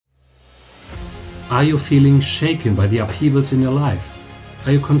Are you feeling shaken by the upheavals in your life?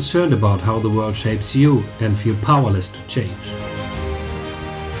 Are you concerned about how the world shapes you and feel powerless to change?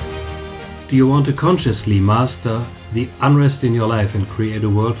 Do you want to consciously master the unrest in your life and create a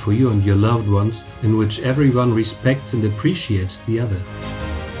world for you and your loved ones in which everyone respects and appreciates the other?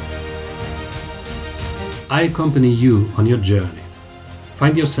 I accompany you on your journey.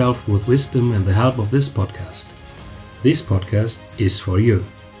 Find yourself with wisdom and the help of this podcast. This podcast is for you.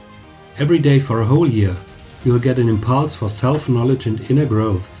 Every day for a whole year, you will get an impulse for self-knowledge and inner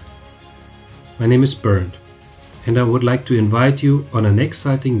growth. My name is Bernd, and I would like to invite you on an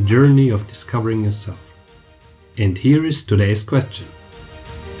exciting journey of discovering yourself. And here is today's question.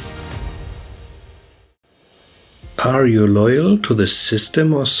 Are you loyal to the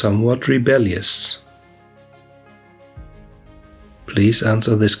system or somewhat rebellious? Please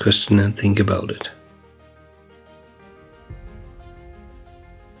answer this question and think about it.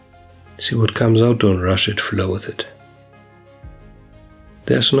 See what comes out, don't rush it, flow with it.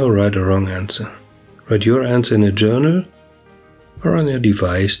 There's no right or wrong answer. Write your answer in a journal or on your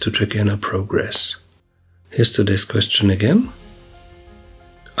device to track inner progress. Here's today's question again.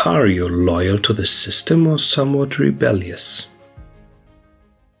 Are you loyal to the system or somewhat rebellious?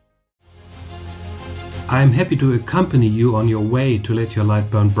 I am happy to accompany you on your way to let your light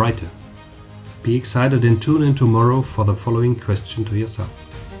burn brighter. Be excited and tune in tomorrow for the following question to yourself.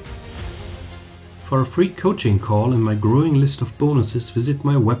 For a free coaching call and my growing list of bonuses, visit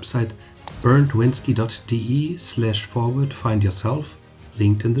my website berndwenski.de/forward-find-yourself,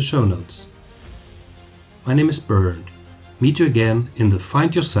 linked in the show notes. My name is Bernd. Meet you again in the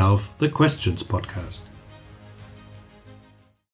Find Yourself, the Questions podcast.